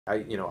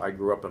I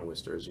grew up in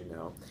Worcester, as you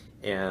know,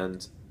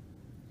 and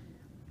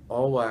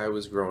all while I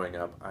was growing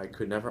up, I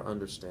could never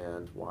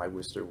understand why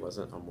Worcester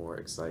wasn't a more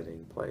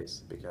exciting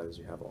place because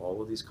you have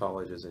all of these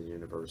colleges and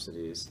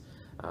universities.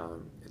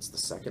 It's the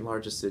second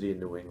largest city in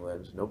New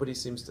England. Nobody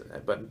seems to,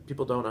 but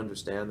people don't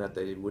understand that.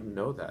 They wouldn't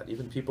know that.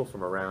 Even people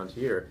from around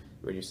here,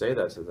 when you say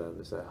that to them,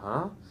 they say,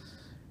 huh?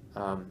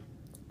 Um,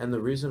 and the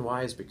reason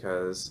why is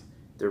because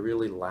they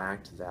really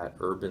lacked that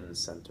urban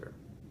center.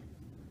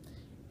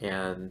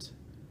 And,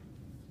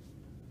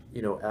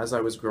 as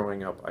I was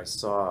growing up, I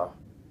saw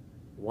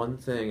one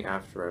thing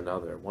after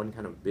another, one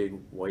kind of big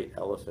white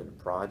elephant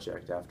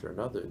project after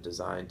another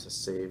designed to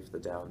save the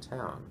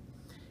downtown.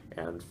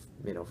 And,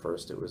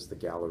 first it was the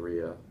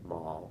Galleria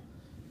Mall,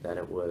 then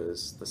it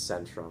was the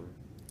Centrum,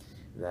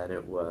 then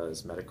it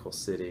was Medical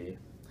City,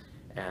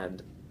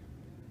 and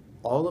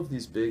all of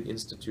these big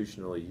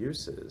institutional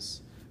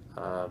uses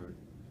um,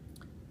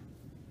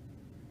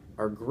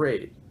 are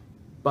great,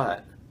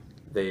 but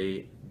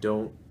they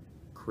don't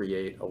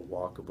create a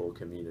walkable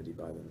community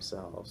by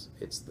themselves.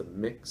 It's the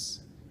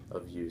mix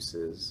of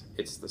uses,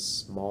 it's the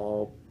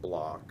small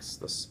blocks,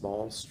 the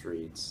small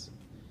streets,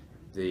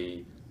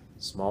 the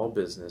small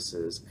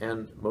businesses,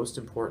 and most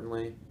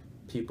importantly,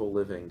 people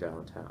living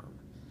downtown.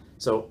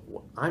 So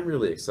I'm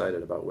really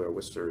excited about where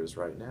Worcester is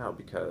right now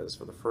because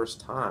for the first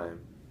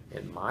time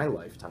in my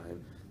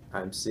lifetime,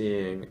 I'm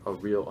seeing a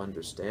real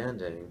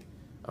understanding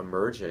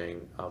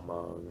emerging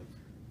among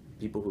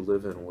people who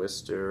live in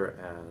Worcester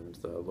and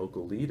the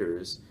local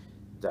leaders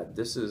that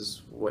this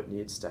is what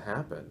needs to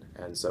happen.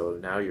 And so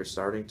now you're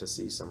starting to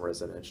see some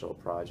residential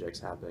projects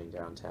happening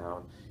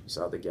downtown. You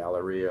saw the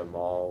Galleria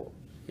Mall,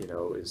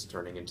 is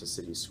turning into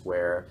City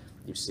Square.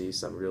 You see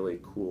some really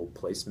cool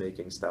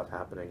placemaking stuff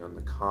happening on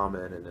the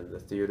Common and in the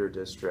theater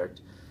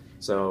district.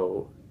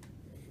 So,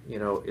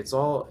 it's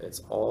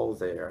all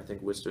there. I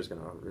think Worcester's going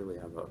to really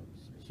have a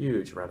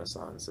huge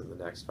renaissance in the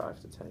next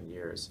 5 to 10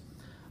 years.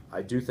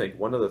 I do think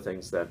one of the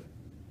things that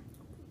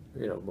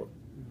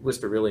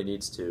Worcester really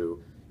needs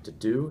to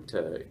do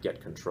to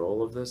get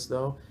control of this,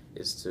 though,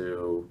 is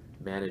to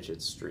manage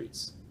its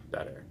streets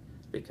better,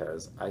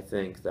 because I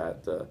think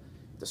that the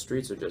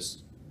streets are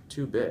just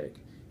too big.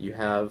 You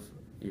have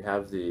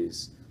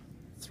these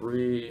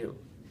three,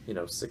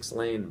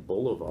 6-lane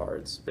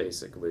boulevards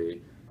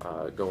basically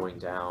going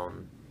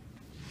down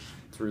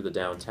through the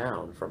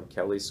downtown from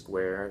Kelly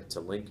Square to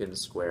Lincoln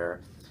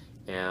Square,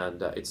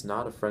 and it's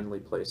not a friendly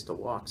place to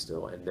walk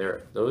still. And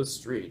those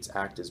streets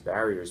act as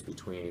barriers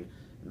between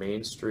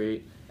Main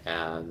Street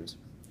and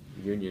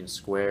Union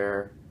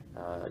Square,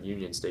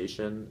 Union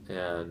Station,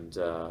 and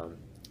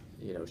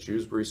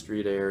Shrewsbury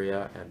Street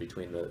area, and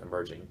between the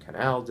emerging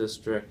Canal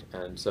District.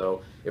 And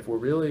so, if we're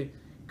really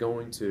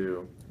going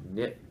to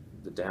knit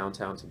the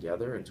downtown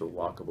together into a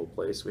walkable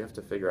place, we have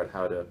to figure out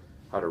how to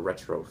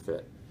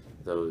retrofit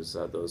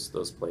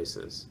those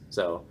places.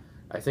 So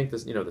I think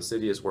the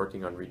city is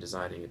working on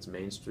redesigning its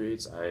main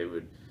streets.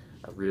 I'm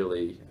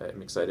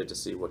excited to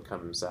see what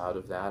comes out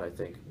of that. I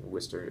think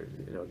Worcester,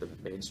 the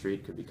main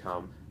street could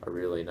become a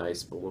really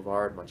nice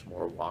boulevard, much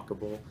more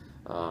walkable.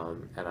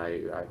 And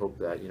I hope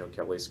that,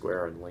 Kelly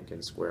Square and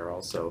Lincoln Square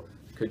also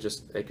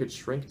could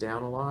shrink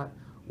down a lot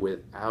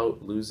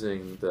without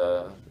losing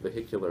the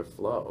vehicular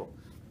flow.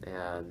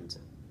 And,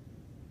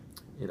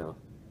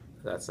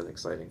 that's an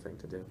exciting thing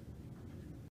to do.